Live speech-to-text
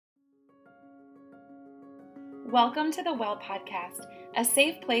Welcome to the Well Podcast, a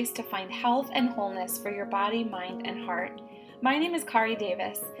safe place to find health and wholeness for your body, mind, and heart. My name is Kari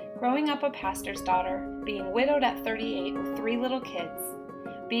Davis, growing up a pastor's daughter, being widowed at 38 with 3 little kids,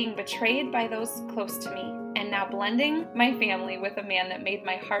 being betrayed by those close to me, and now blending my family with a man that made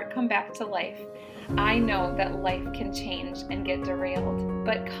my heart come back to life. I know that life can change and get derailed,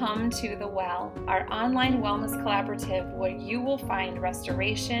 but come to the Well, our online wellness collaborative where you will find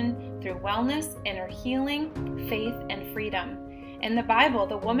restoration through wellness, inner healing, faith, and freedom. In the Bible,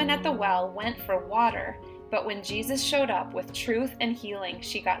 the woman at the well went for water, but when Jesus showed up with truth and healing,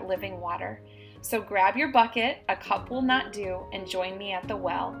 she got living water. So grab your bucket, a cup will not do, and join me at the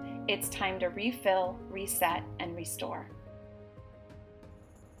well. It's time to refill, reset, and restore.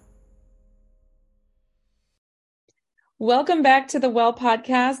 Welcome back to the Well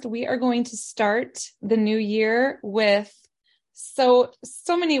Podcast. We are going to start the new year with so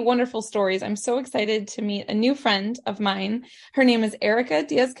many wonderful stories. I'm so excited to meet a new friend of mine. Her name is Erika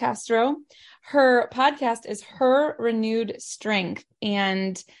Diaz Castro. Her podcast is Her Renewed Strength,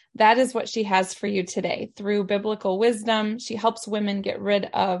 and that is what she has for you today. Through biblical wisdom, she helps women get rid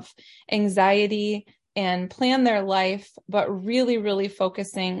of anxiety and plan their life, but really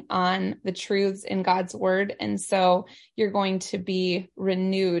focusing on the truths in God's word. And so you're going to be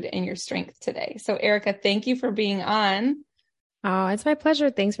renewed in your strength today. So Erika, thank you for being on. Oh, it's my pleasure.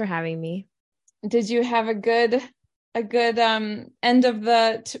 Thanks for having me. Did you have a good end of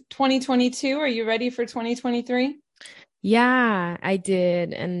the 2022? Are you ready for 2023? Yeah, I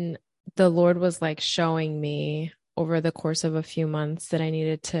did. And the Lord was like showing me over the course of a few months that I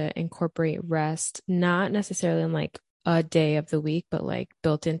needed to incorporate rest, not necessarily in like a day of the week, but like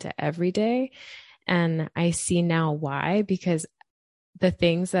built into every day. And I see now why, because the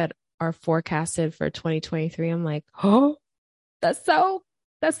things that are forecasted for 2023, I'm like, oh, that's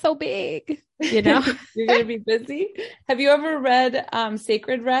so big, you know. You're going to be busy. Have you ever read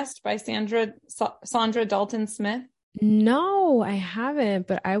Sacred Rest by Sandra Dalton Smith? No, I haven't,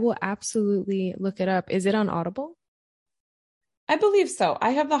 but I will absolutely look it up. Is it on Audible? I believe so.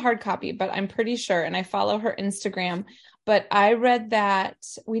 I have the hard copy, but I'm pretty sure, and I follow her Instagram. But I read that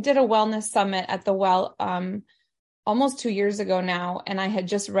we did a wellness summit at the Well almost 2 years ago now, and I had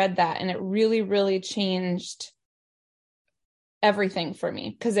just read that, and it really changed everything for me,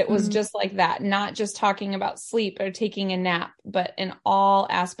 because it was just like that, not just talking about sleep or taking a nap, but in all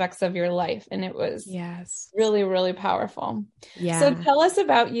aspects of your life. And it was really powerful. Yeah. So tell us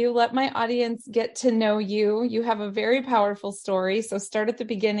about you. Let my audience get to know you. You have a very powerful story. So start at the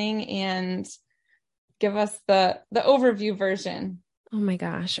beginning and give us the overview version. Oh my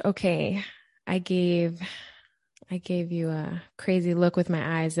gosh. Okay. I gave you a crazy look with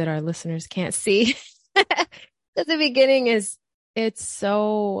my eyes that our listeners can't see. At the beginning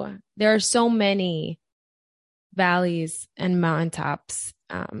there are so many valleys and mountaintops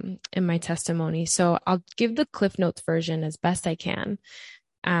in my testimony. So I'll give the Cliff Notes version as best I can.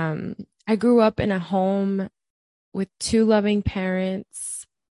 I grew up in a home with 2 loving parents,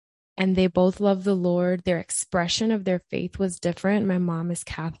 and they both love the Lord. Their expression of their faith was different. My mom is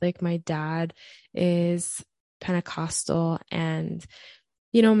Catholic. My dad is Pentecostal. And,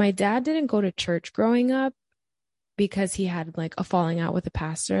 you know, my dad didn't go to church growing up, because he had like a falling out with the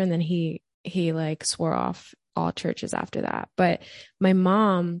pastor, and then he like swore off all churches after that. But my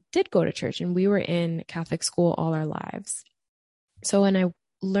mom did go to church, and we were in Catholic school all our lives. So when I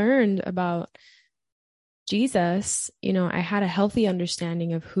learned about Jesus, you know, I had a healthy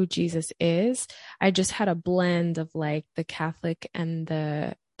understanding of who Jesus is. I just had a blend of like the Catholic and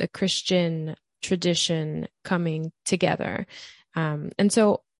the Christian tradition coming together. And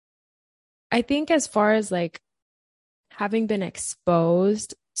so I think as far as like having been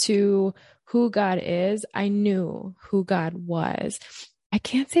exposed to who God is, I knew who God was. I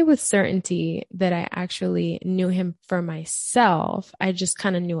can't say with certainty that I actually knew him for myself. I just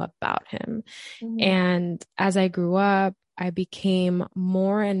kind of knew about him. And as I grew up, I became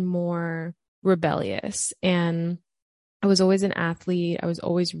more and more rebellious. And I was always an athlete. I was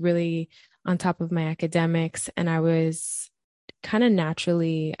always really on top of my academics. And I was kind of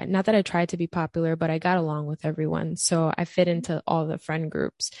naturally, not that I tried to be popular, but I got along with everyone. So I fit into all the friend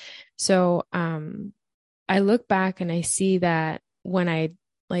groups. So I look back and I see that when I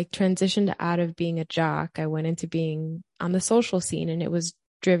like transitioned out of being a jock, I went into being on the social scene, and it was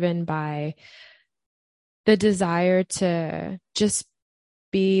driven by the desire to just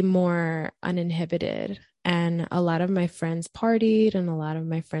be more uninhibited. And a lot of my friends partied, and a lot of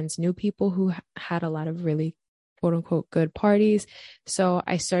my friends knew people who had a lot of really quote unquote good parties. So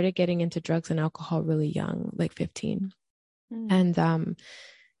I started getting into drugs and alcohol really young, like 15. And,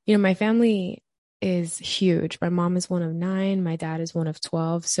 you know, my family is huge. My mom is one of nine. My dad is one of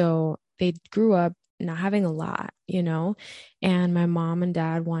 12. So they grew up not having a lot, and my mom and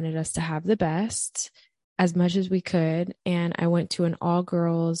dad wanted us to have the best as much as we could. And I went to an all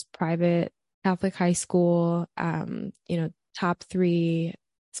girls private Catholic high school, top three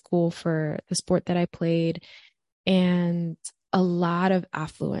school for the sport that I played, and a lot of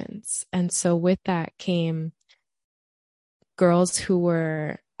affluence. And so with that came girls who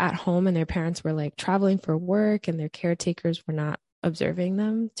were at home and their parents were like traveling for work and their caretakers were not observing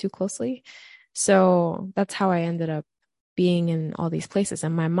them too closely. So that's how I ended up being in all these places.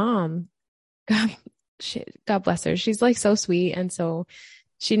 And my mom, God, God bless her, she's like so sweet. And so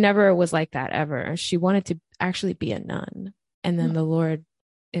she never was like that ever. She wanted to actually be a nun. And then the Lord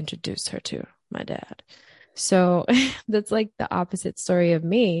introduced her to my dad. So that's like the opposite story of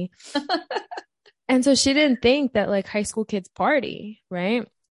me. And so she didn't think that like high school kids party, right?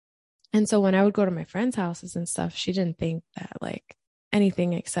 And so when I would go to my friends' houses and stuff, she didn't think that like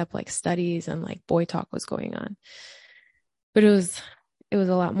anything except like studies and like boy talk was going on. But it was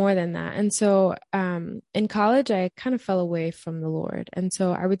a lot more than that. And so in college, I kind of fell away from the Lord. And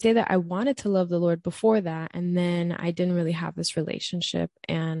so I would say that I wanted to love the Lord before that. And then I didn't really have this relationship.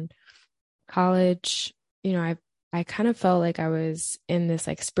 And college, I kind of felt like I was in this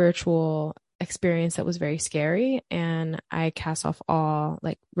like spiritual experience that was very scary. And I cast off all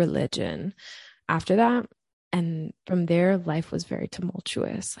like religion after that. And from there, life was very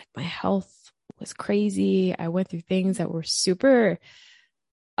tumultuous. Like my health was crazy. I went through things that were super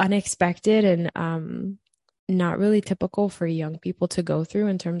unexpected and not really typical for young people to go through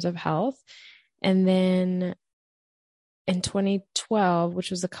in terms of health. And then in 2012, which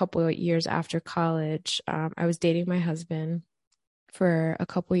was a couple of years after college, I was dating my husband for a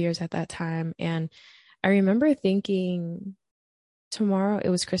couple of years at that time. And I remember thinking it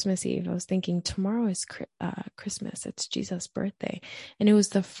was Christmas Eve. I was thinking tomorrow is Christmas. It's Jesus' birthday. And it was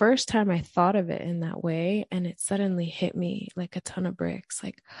the first time I thought of it in that way. And it suddenly hit me like a ton of bricks.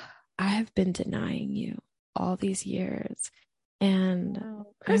 Like, I have been denying you all these years. And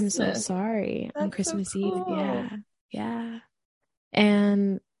I'm so sorry. That's On Christmas so cool. Eve. Yeah. Yeah.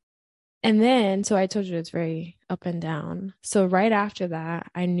 And then, so I told you it's very up and down. So right after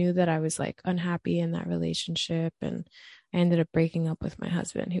that, I knew that I was like unhappy in that relationship. And I ended up breaking up with my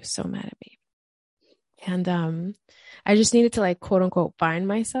husband. He was so mad at me. And I just needed to like, quote unquote, find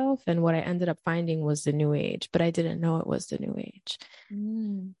myself. And what I ended up finding was the new age, but I didn't know it was the new age.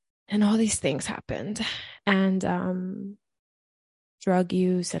 And all these things happened. And drug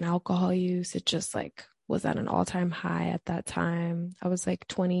use and alcohol use, it just like was at an all-time high at that time. I was like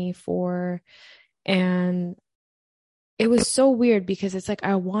 24, and it was so weird because it's like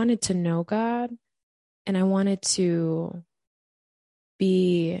I wanted to know God and I wanted to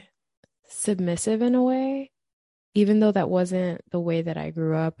be submissive in a way, even though that wasn't the way that I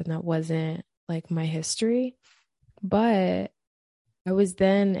grew up and that wasn't like my history. But I was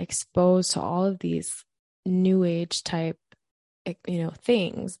then exposed to all of these new age type,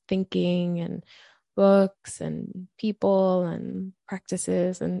 things, thinking and books and people and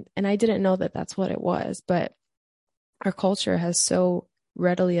practices. And I didn't know that that's what it was, but our culture has so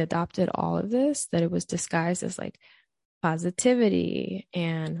readily adopted all of this that it was disguised as like positivity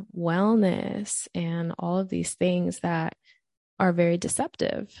and wellness and all of these things that are very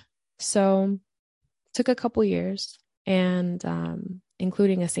deceptive. So it took a couple years, and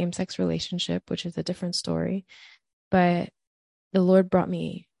including a same-sex relationship, which is a different story. But the Lord brought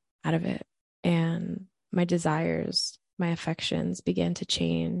me out of it, and my desires, my affections began to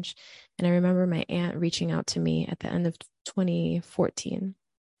change. And I remember my aunt reaching out to me at the end of 2014.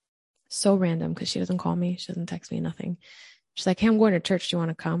 So random, because she doesn't call me, she doesn't text me, nothing. She's like, "Hey, I'm going to church. Do you want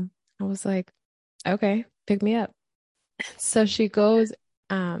to come?" I was like, "Okay, pick me up." So she goes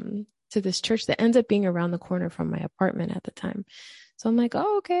to this church that ends up being around the corner from my apartment at the time. So I'm like,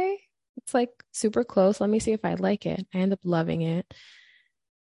 "Oh, okay. It's like super close. Let me see if I like it." I end up loving it.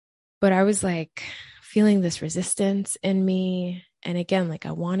 But I was like feeling this resistance in me. And again, like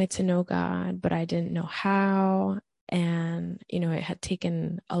I wanted to know God, but I didn't know how. And, it had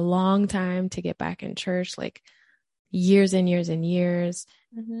taken a long time to get back in church, like years and years and years.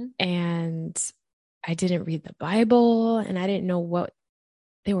 And I didn't read the Bible and I didn't know what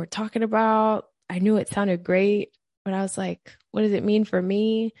they were talking about. I knew it sounded great, but I was like, what does it mean for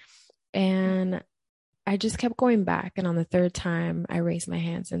me? And I just kept going back. And on the third time, I raised my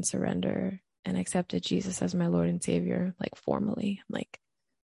hands in surrender and accepted Jesus as my Lord and Savior, like formally, like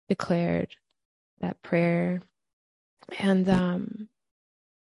declared that prayer. And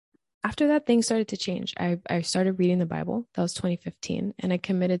after that, things started to change. I started reading the Bible. That was 2015. And I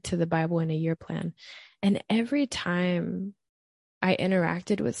committed to the Bible in a year plan. And every time I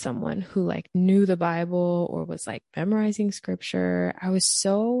interacted with someone who like knew the Bible or was like memorizing scripture, I was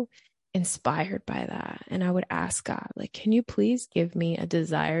so inspired by that. And I would ask God, like, can you please give me a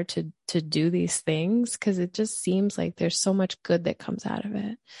desire to do these things? Because it just seems like there's so much good that comes out of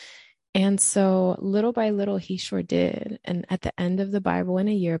it. And so little by little, he sure did. And at the end of the Bible in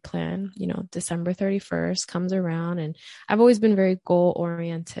a year plan, December 31st comes around, and I've always been very goal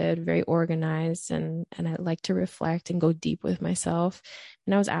oriented, very organized, and I like to reflect and go deep with myself.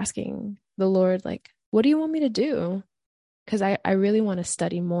 And I was asking the Lord, like, what do you want me to do? Because I really want to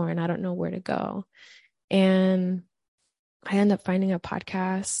study more and I don't know where to go. And I ended up finding a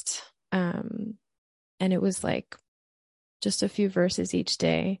podcast. And it was like just a few verses each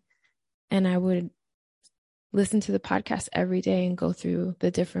day. And I would listen to the podcast every day and go through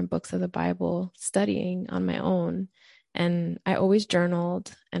the different books of the Bible, studying on my own. And I always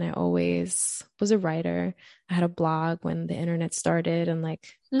journaled and I always was a writer. I had a blog when the internet started and like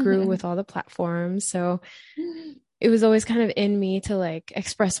grew with all the platforms. So it was always kind of in me to like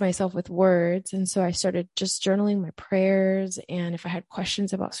express myself with words. And so I started just journaling my prayers. And if I had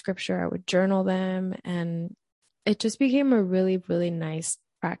questions about scripture, I would journal them. And it just became a really, really nice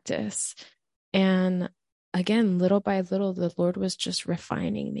practice. And again, little by little, the Lord was just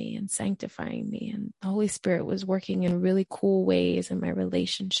refining me and sanctifying me. And the Holy Spirit was working in really cool ways in my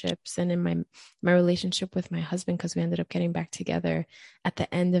relationships and in my relationship with my husband, because we ended up getting back together at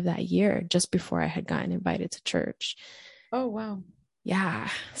the end of that year, just before I had gotten invited to church. Oh, wow. Yeah.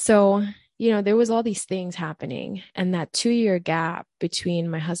 So, there was all these things happening. And that 2-year gap between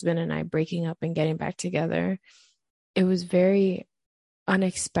my husband and I breaking up and getting back together, it was very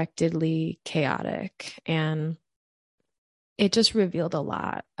unexpectedly chaotic, and it just revealed a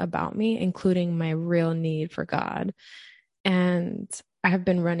lot about me, including my real need for God. And I have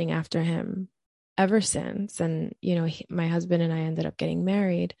been running after him ever since. And my husband and I ended up getting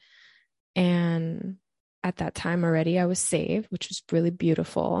married, and at that time already I was saved, which was really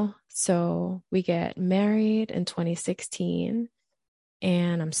beautiful. So we get married in 2016,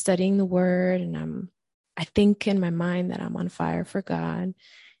 and I'm studying the word, and I think in my mind that I'm on fire for God.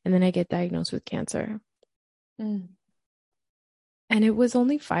 And then I get diagnosed with cancer. And it was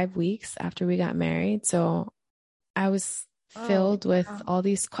only 5 weeks after we got married. So I was filled with all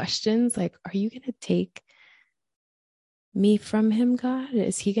these questions like, are you going to take me from him, God?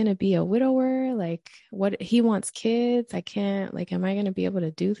 Is he going to be a widower? Like, what, he wants kids. I can't, like, am I going to be able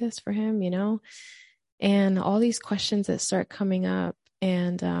to do this for him? And all these questions that start coming up.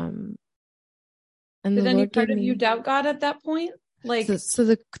 And did the any Lord part gave of you me, doubt God at that point? Like, so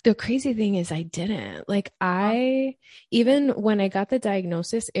the crazy thing is I didn't. Like, even when I got the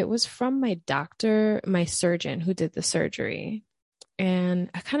diagnosis, it was from my doctor, my surgeon who did the surgery.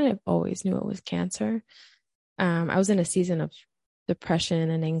 And I kind of always knew it was cancer. I was in a season of depression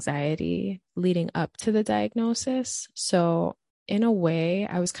and anxiety leading up to the diagnosis. So in a way,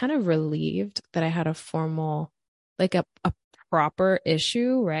 I was kind of relieved that I had a formal, like a proper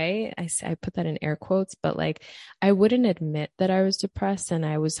issue, right? I put that in air quotes, but like I wouldn't admit that I was depressed, and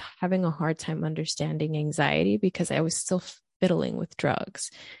I was having a hard time understanding anxiety because I was still fiddling with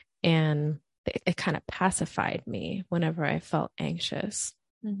drugs, and it kind of pacified me whenever I felt anxious.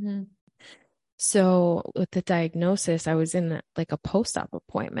 So with the diagnosis, I was in like a post-op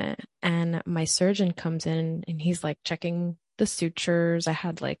appointment, and my surgeon comes in and he's like checking the sutures. I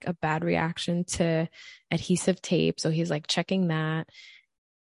had like a bad reaction to adhesive tape. So he's like checking that.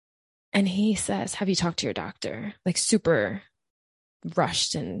 And he says, have you talked to your doctor? Like super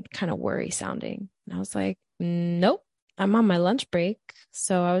rushed and kind of worry sounding. And I was like, nope, I'm on my lunch break.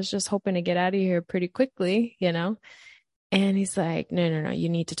 So I was just hoping to get out of here pretty quickly, And he's like, no, you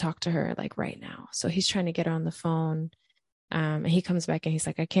need to talk to her like right now. So he's trying to get her on the phone. And he comes back and he's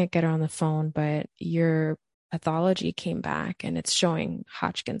like, I can't get her on the phone, but your pathology came back and it's showing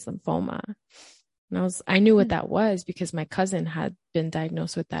Hodgkin's lymphoma. And I knew what that was because my cousin had been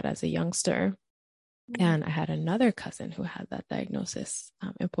diagnosed with that as a youngster. And I had another cousin who had that diagnosis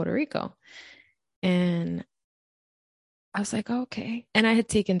in Puerto Rico. And I was like, oh, okay. And I had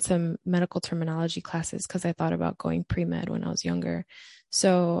taken some medical terminology classes because I thought about going pre-med when I was younger.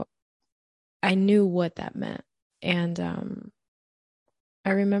 So I knew what that meant. And I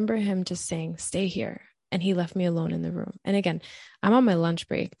remember him just saying, stay here. And he left me alone in the room. And again, I'm on my lunch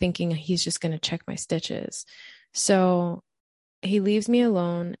break thinking he's just going to check my stitches. So he leaves me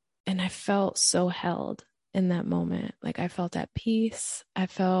alone, and I felt so held in that moment. Like I felt at peace. I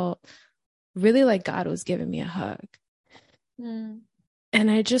felt really like God was giving me a hug. And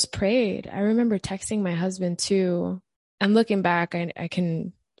I just prayed. I remember texting my husband too. And looking back, I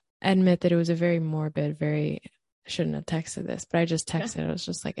can admit that it was a very morbid, very, I shouldn't have texted this, but I just texted. I was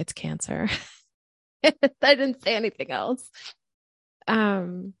just like, it's cancer. I didn't say anything else.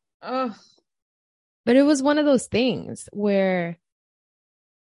 Um, Oh, but it was one of those things where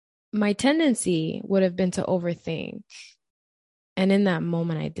my tendency would have been to overthink. And in that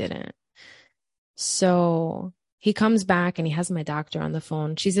moment, I didn't. So he comes back and he has my doctor on the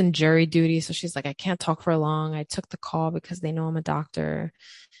phone. She's in jury duty. So she's like, I can't talk for long. I took the call because they know I'm a doctor.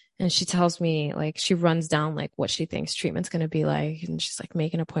 And she tells me, like, she runs down like what she thinks treatment's going to be like. And she's like,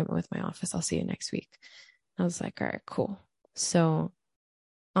 make an appointment with my office. I'll see you next week. I was like, all right, cool. So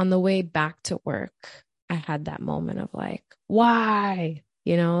on the way back to work, I had that moment of like, why?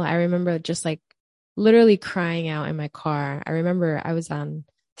 You know, I remember just like literally crying out in my car. I remember I was on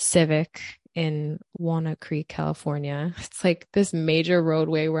Civic in Walnut Creek, California. It's like this major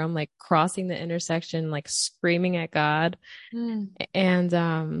roadway where I'm like crossing the intersection, like screaming at God. And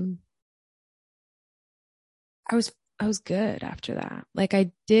I was good after that. Like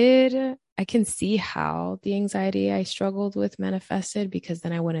I can see how the anxiety I struggled with manifested because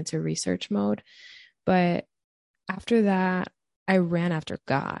then I went into research mode. But after that, I ran after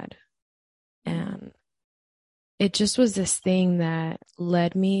God. And it just was this thing that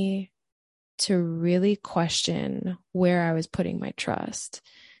led me to really question where I was putting my trust.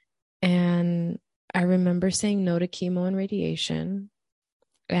 And I remember saying no to chemo and radiation.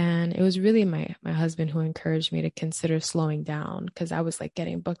 And it was really my husband who encouraged me to consider slowing down because I was like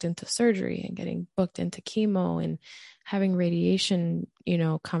getting booked into surgery and getting booked into chemo and having radiation,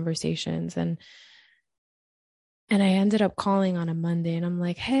 conversations. And I ended up calling on a Monday and I'm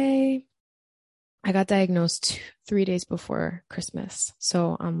like, hey, I got diagnosed 3 days before Christmas.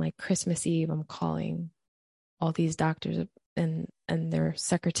 So on like Christmas Eve, I'm calling all these doctors and their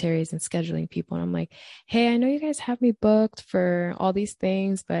secretaries and scheduling people. And I'm like, hey, I know you guys have me booked for all these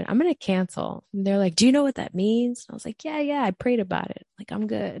things, but I'm going to cancel. And they're like, do you know what that means? And I was like, yeah, I prayed about it. Like, I'm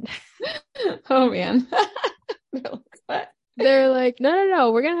good. oh man. They're like,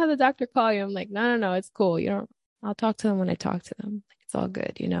 no, we're going to have the doctor call you. I'm like, no, it's cool. I'll talk to them when I talk to them. Like, it's all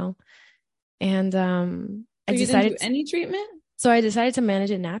good, And So you didn't do any treatment? So I decided to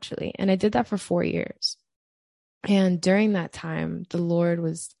manage it naturally. And I did that for 4 years. And during that time, the Lord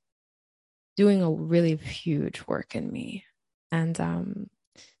was doing a really huge work in me. And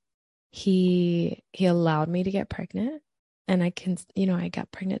he allowed me to get pregnant. And I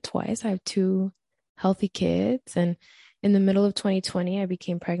got pregnant twice. I have two healthy kids. And in the middle of 2020, I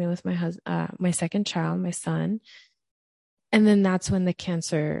became pregnant with my second child, my son. And then that's when the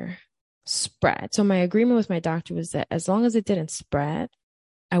cancer spread. So my agreement with my doctor was that as long as it didn't spread,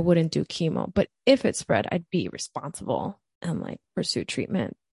 I wouldn't do chemo. But if it spread, I'd be responsible and like pursue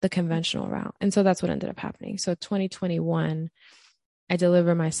treatment the conventional route. And so that's what ended up happening. So 2021, I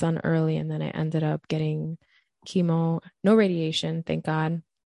delivered my son early and then I ended up getting chemo, no radiation, thank God.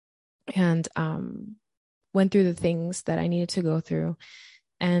 And went through the things that I needed to go through.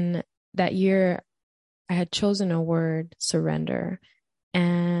 And that year I had chosen a word, surrender.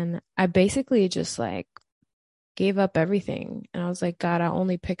 And I basically just like gave up everything. And I was like, God, I'll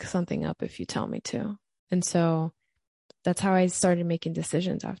only pick something up if you tell me to. And so that's how I started making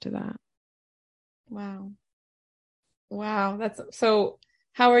decisions after that. Wow. So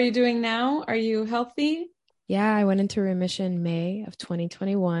how are you doing now? Are you healthy? Yeah, I went into remission May of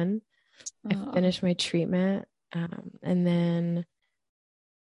 2021. I finished my treatment. And then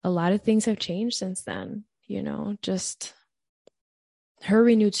a lot of things have changed since then, just her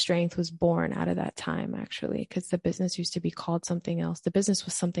renewed strength was born out of that time, actually, because the business used to be called something else. The business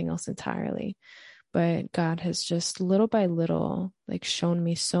was something else entirely. But God has just little by little, like shown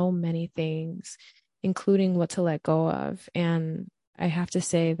me so many things, including what to let go of. And I have to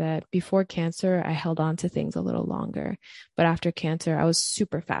say that before cancer, I held on to things a little longer. But after cancer, I was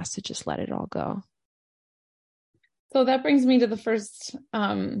super fast to just let it all go. So that brings me to the first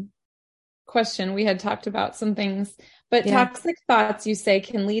question. We had talked about some things, but toxic thoughts, you say,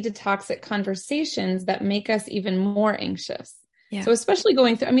 can lead to toxic conversations that make us even more anxious. Yeah. So especially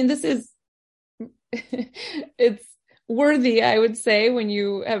going through, this is, it's worthy, I would say, when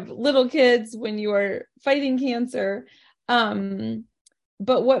you have little kids, when you are fighting cancer.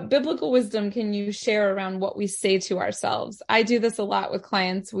 But what biblical wisdom can you share around what we say to ourselves? I do this a lot with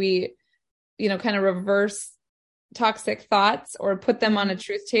clients. We, kind of reverse toxic thoughts or put them on a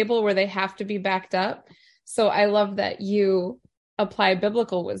truth table where they have to be backed up. So I love that you apply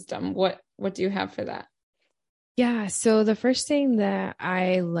biblical wisdom. What do you have for that? Yeah. So the first thing that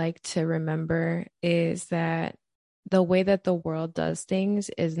I like to remember is that the way that the world does things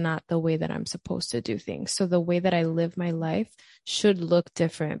is not the way that I'm supposed to do things. So the way that I live my life should look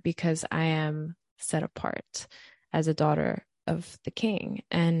different because I am set apart as a daughter of the King.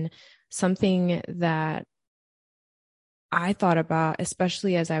 And something that I thought about,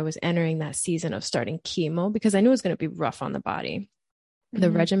 especially as I was entering that season of starting chemo, because I knew it was going to be rough on the body.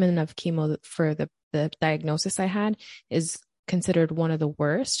 The regimen of chemo for the diagnosis I had is considered one of the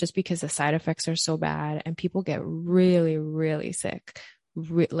worst just because the side effects are so bad and people get really, really sick,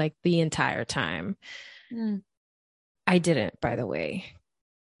 like the entire time. I didn't, by the way.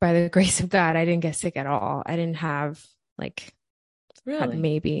 By the grace of God, I didn't get sick at all. I didn't have had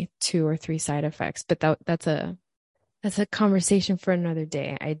maybe 2 or 3 side effects, but that's a conversation for another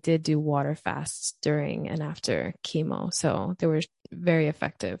day. I did do water fasts during and after chemo, so they were very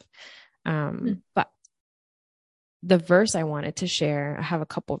effective. But the verse I wanted to share, I have a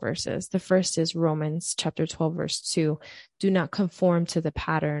couple verses. The first is Romans chapter 12, verse 2. Do not conform to the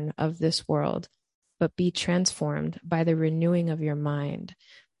pattern of this world, but be transformed by the renewing of your mind.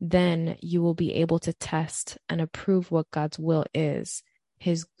 Then you will be able to test and approve what God's will is,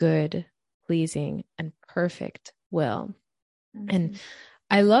 his good, pleasing, and perfect will. And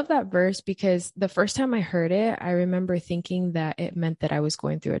I love that verse because the first time I heard it, I remember thinking that it meant that I was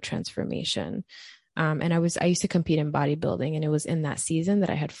going through a transformation. And I used to compete in bodybuilding, and it was in that season that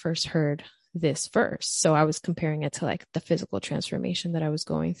I had first heard this verse. So I was comparing it to like the physical transformation that I was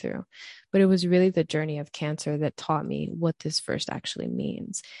going through. But it was really the journey of cancer that taught me what this verse actually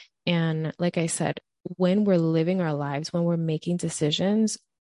means. And like I said, when we're living our lives, when we're making decisions,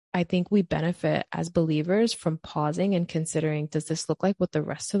 I think we benefit as believers from pausing and considering, does this look like what the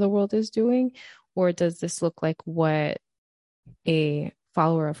rest of the world is doing? Or does this look like what a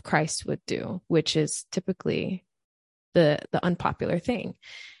follower of Christ would do, which is typically the unpopular thing.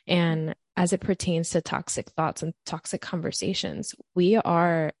 And as it pertains to toxic thoughts and toxic conversations, we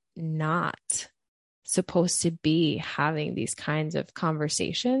are not supposed to be having these kinds of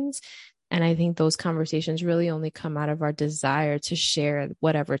conversations. And I think those conversations really only come out of our desire to share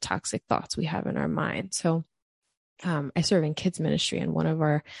whatever toxic thoughts we have in our mind. So I serve in kids ministry, and one of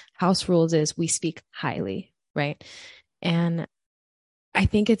our house rules is we speak highly, right? And I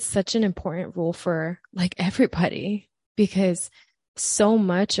think it's such an important rule for like everybody, because so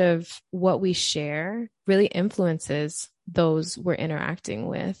much of what we share really influences those we're interacting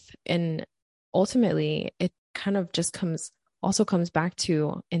with. And ultimately, it kind of just comes back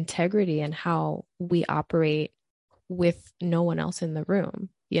to integrity and how we operate with no one else in the room,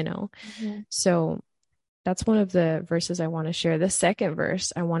 you know? So that's one of the verses I want to share. The second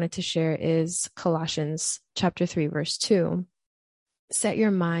verse I wanted to share is Colossians chapter 3, verse 2. Set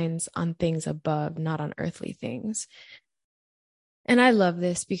your minds on things above, not on earthly things. And I love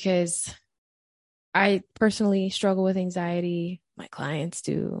this because I personally struggle with anxiety. My clients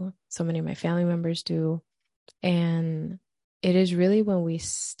do. So many of my family members do. And it is really when we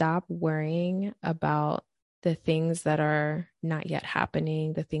stop worrying about the things that are not yet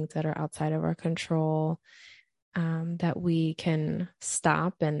happening, the things that are outside of our control, that we can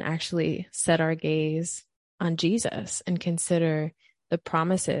stop and actually set our gaze on Jesus and consider the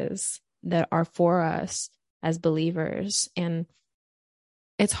promises that are for us as believers. And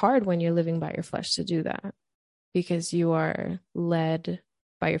it's hard when you're living by your flesh to do that because you are led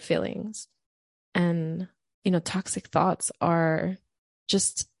by your feelings. And, toxic thoughts are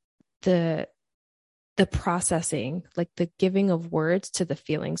just the processing, like the giving of words to the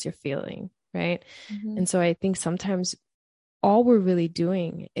feelings you're feeling, right? And so I think sometimes all we're really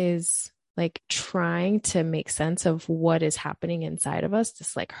doing is like trying to make sense of what is happening inside of us,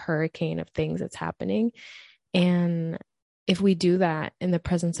 this like hurricane of things that's happening. And if we do that in the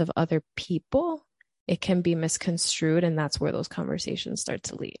presence of other people, it can be misconstrued. And that's where those conversations start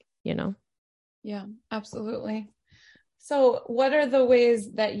to lead, Yeah, absolutely. So what are the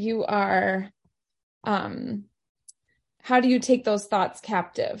ways that you are, how do you take those thoughts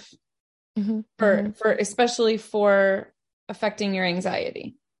captive for especially for affecting your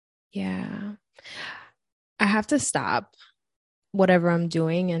anxiety? Yeah. I have to stop whatever I'm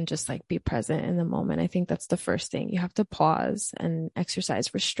doing and just like be present in the moment. I think that's the first thing. You have to pause and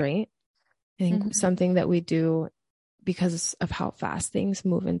exercise restraint. I think something that we do because of how fast things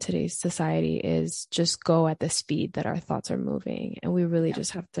move in today's society is just go at the speed that our thoughts are moving. And we really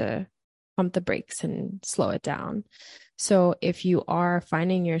just have to pump the brakes and slow it down. So if you are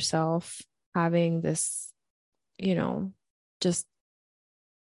finding yourself having this, just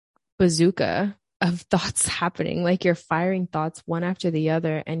bazooka of thoughts happening, like you're firing thoughts one after the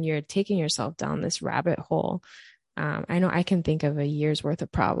other and you're taking yourself down this rabbit hole. I know I can think of a year's worth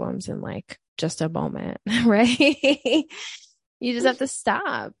of problems and like just a moment, right? You just have to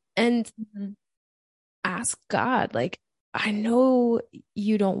stop and Mhm. ask God, like, I know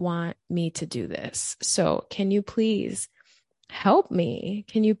you don't want me to do this. So can you please help me?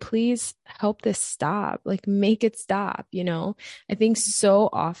 Can you please help this stop? Like, make it stop, you know? I think so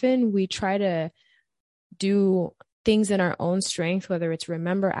often we try to do things in our own strength, whether it's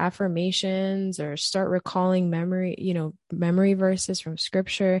remember affirmations or start recalling memory, memory verses from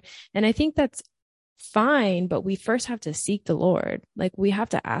scripture. And I think that's fine, but we first have to seek the Lord. Like, we have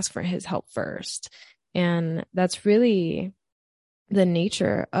to ask for his help first. And that's really the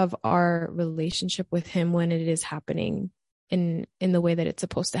nature of our relationship with him when it is happening in the way that it's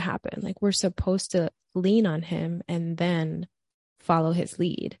supposed to happen. Like, we're supposed to lean on him and then follow his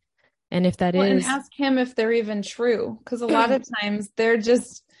lead. And if that Well, and is, ask him if they're even true, because a lot of times they're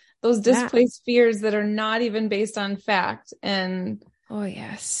just those yeah. displaced fears that are not even based on fact, and Oh,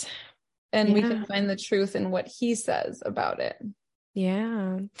 yes. we Yeah. can find the truth in what he says about it.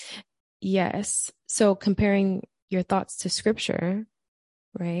 Yeah. Yes. So comparing your thoughts to scripture,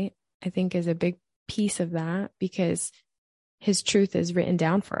 right, I think is a big piece of that, because his truth is written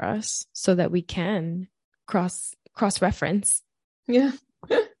down for us so that we can cross reference. Yeah.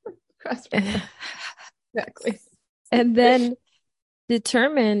 Cross-reference. Exactly. And then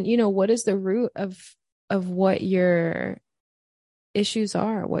determine, what is the root of what your issues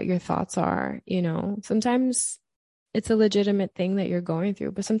are, what your thoughts are. Sometimes it's a legitimate thing that you're going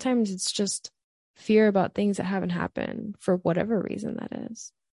through, but sometimes it's just fear about things that haven't happened for whatever reason that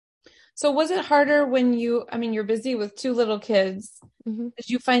is. So was it harder when you're busy with two little kids? Mm-hmm. Did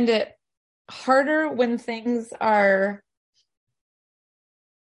you find it harder when things are,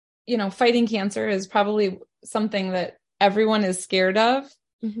 fighting cancer is probably something that everyone is scared of?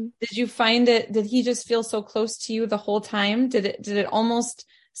 Mm-hmm. Did he just feel so close to you the whole time? Did it almost,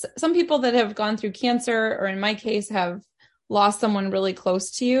 some people that have gone through cancer, or in my case, have lost someone really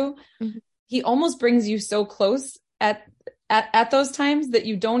close to you, Mm-hmm. he almost brings you so close at those times that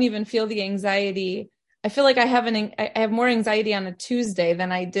you don't even feel the anxiety. I feel like I have more anxiety on a Tuesday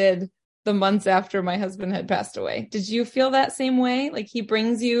than I did the months after my husband had passed away. Did you feel that same way? Like, he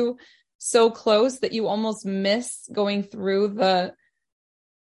brings you so close that you almost miss going through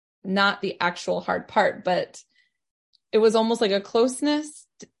not the actual hard part, but it was almost like a closeness?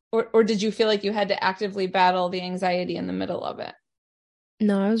 Or did you feel like you had to actively battle the anxiety in the middle of it?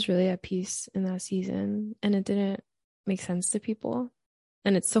 No, I was really at peace in that season, and it didn't make sense to people.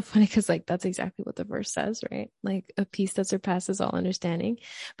 And it's so funny because, like, that's exactly what the verse says, right? Like, a peace that surpasses all understanding.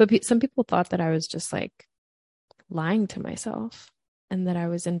 But some people thought that I was just like lying to myself and that I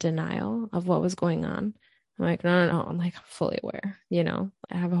was in denial of what was going on. I'm like, no, no, no. I'm like, I'm fully aware,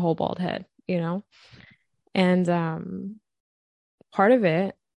 I have a whole bald head, And part of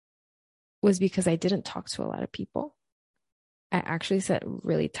it was because I didn't talk to a lot of people. I actually set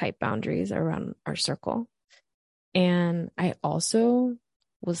really tight boundaries around our circle. And I also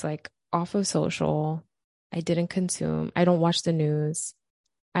was like off of social. I don't watch the news.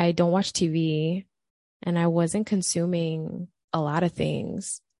 I don't watch TV. And I wasn't consuming a lot of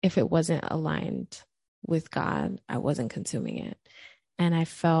things. If it wasn't aligned with God, I wasn't consuming it. And I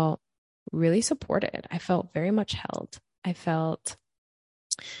felt really supported. I felt very much held. I felt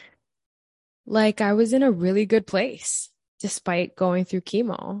like I was in a really good place despite going through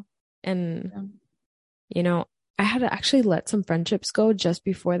chemo. And, Yeah. I had to actually let some friendships go just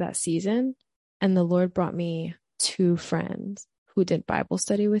before that season. And the Lord brought me two friends who did Bible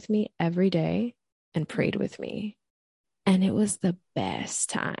study with me every day and prayed with me. And it was the best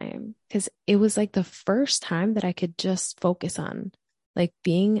time because it was like the first time that I could just focus on like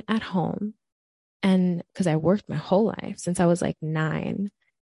being at home. And because I worked my whole life since I was like 9,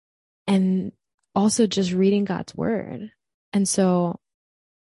 and also just reading God's word. And so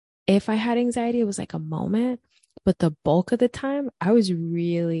if I had anxiety, it was like a moment, but the bulk of the time I was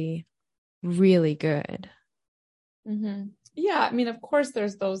really, really good. Mm-hmm. Yeah, I mean, of course,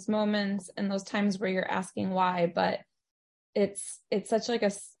 there's those moments and those times where you're asking why, but it's such like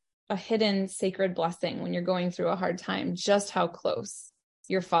a hidden sacred blessing when you're going through a hard time, just how close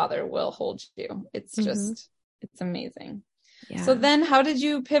your Father will hold you. It's Mm-hmm. it's amazing. So Yeah. then how did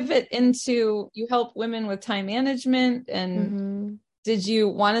you pivot into, you help women with time management, and Mm-hmm. did you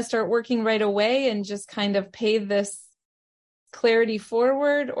want to start working right away and just kind of pay this clarity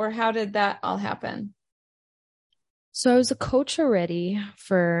forward, or how did that all happen? So I was a coach already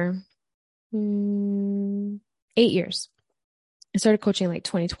for 8 years. I started coaching like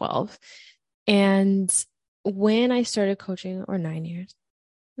 2012. And when I started coaching, or 9 years,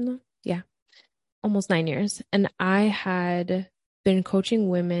 no, yeah, almost 9 years. And I had been coaching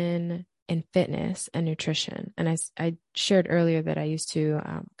women in fitness and nutrition. And I shared earlier that I used to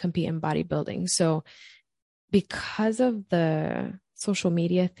compete in bodybuilding. So because of the social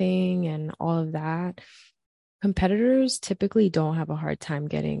media thing and all of that, competitors typically don't have a hard time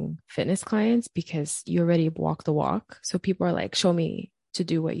getting fitness clients because you already walk the walk. So people are like, show me to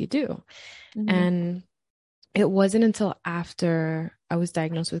do what you do. And it wasn't until after I was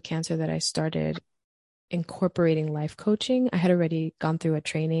diagnosed with cancer that I started incorporating life coaching. I had already gone through a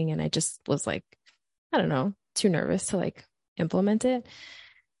training and I just was like, I don't know, too nervous to like implement it.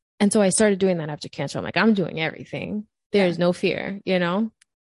 And so I started doing that after cancer. I'm like, I'm doing everything. There's no fear, you know?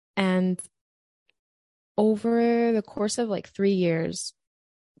 And over the course of like 3 years,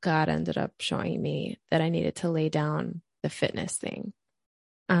 God ended up showing me that I needed to lay down the fitness thing.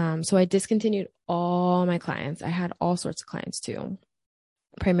 So I discontinued all my clients. I had all sorts of clients too,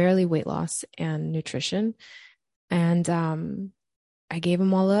 primarily weight loss and nutrition. And I gave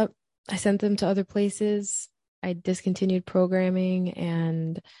them all up. I sent them to other places. I discontinued programming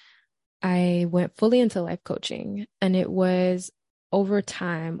and I went fully into life coaching. And it was over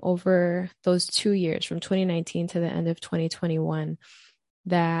time, over those 2 years from 2019 to the end of 2021,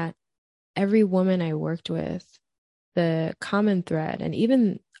 that every woman I worked with, the common thread, and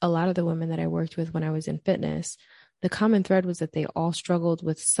even a lot of the women that I worked with when I was in fitness, the common thread was that they all struggled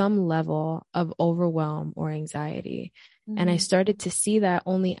with some level of overwhelm or anxiety. And I started to see that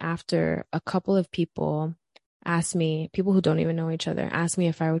only after a couple of people asked me, people who don't even know each other, asked me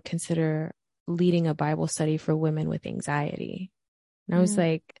if I would consider leading a Bible study for women with anxiety. And I was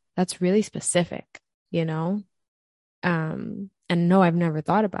like, that's really specific, you know? And no, I've never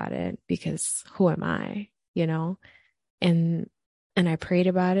thought about it because who am I, you know? And I prayed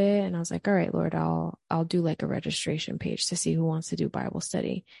about it and I was like, all right, Lord, I'll do like a registration page to see who wants to do Bible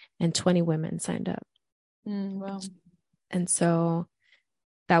study. And 20 women signed up. Wow. And so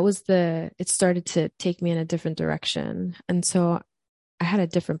that was it started to take me in a different direction. And so I had a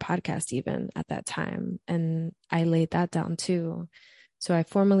different podcast even at that time, and I laid that down too. So I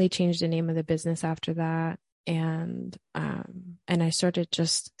formally changed the name of the business after that. And I started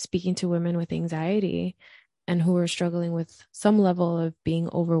just speaking to women with anxiety and who were struggling with some level of being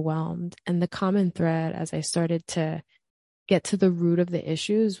overwhelmed. And the common thread, as I started to get to the root of the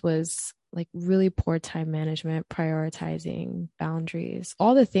issues, was like really poor time management, prioritizing, boundaries,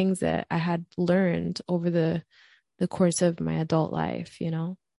 all the things that I had learned over the course of my adult life, you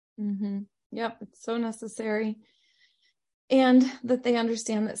know? Yep. It's so necessary. And that they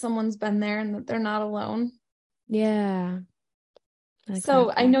understand that someone's been there and that they're not alone. Yeah. Exactly.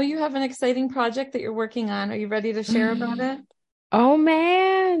 So I know you have an exciting project that you're working on. Are you ready to share about it? Oh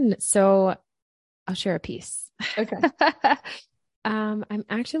man. So I'll share a piece. Okay. I'm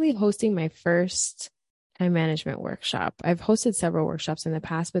actually hosting my first time management workshop. I've hosted several workshops in the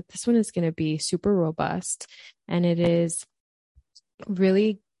past, but this one is going to be super robust. And it is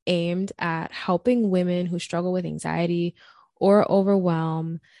really aimed at helping women who struggle with anxiety or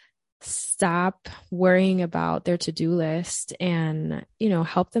overwhelm stop worrying about their to-do list and, you know,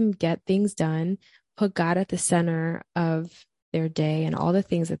 help them get things done, put God at the center of their day and all the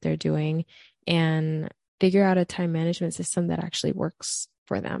things that they're doing, and figure out a time management system that actually works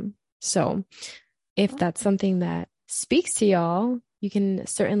for them. So if that's something that speaks to y'all, you can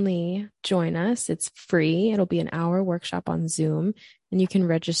certainly join us. It's free. It'll be an hour workshop on Zoom, and you can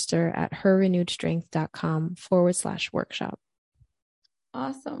register at herrenewedstrength.com/workshop.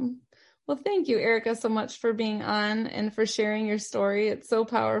 Awesome. Well, thank you, Erika, so much for being on and for sharing your story. It's so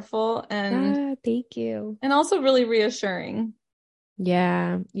powerful and thank you. And also really reassuring.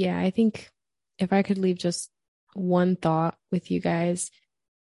 Yeah. I think if I could leave just one thought with you guys,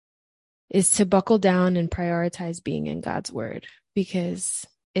 is to buckle down and prioritize being in God's word, because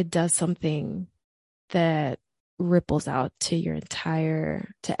it does something that ripples out to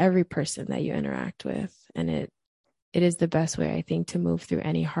every person that you interact with. And it is the best way, I think, to move through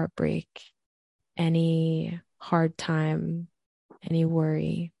any heartbreak, any hard time, any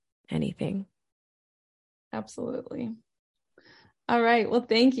worry, anything. Absolutely. All right. Well,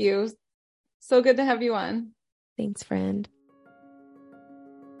 thank you. So good to have you on. Thanks, friend.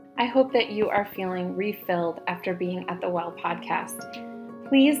 I hope that you are feeling refilled after being at the Well podcast.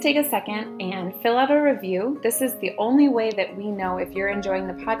 Please take a second and fill out a review. This is the only way that we know if you're enjoying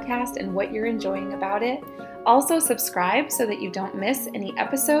the podcast and what you're enjoying about it. Also subscribe so that you don't miss any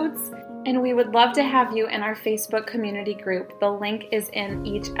episodes. And we would love to have you in our Facebook community group. The link is in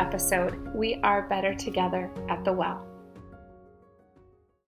each episode. We are better together at the Well.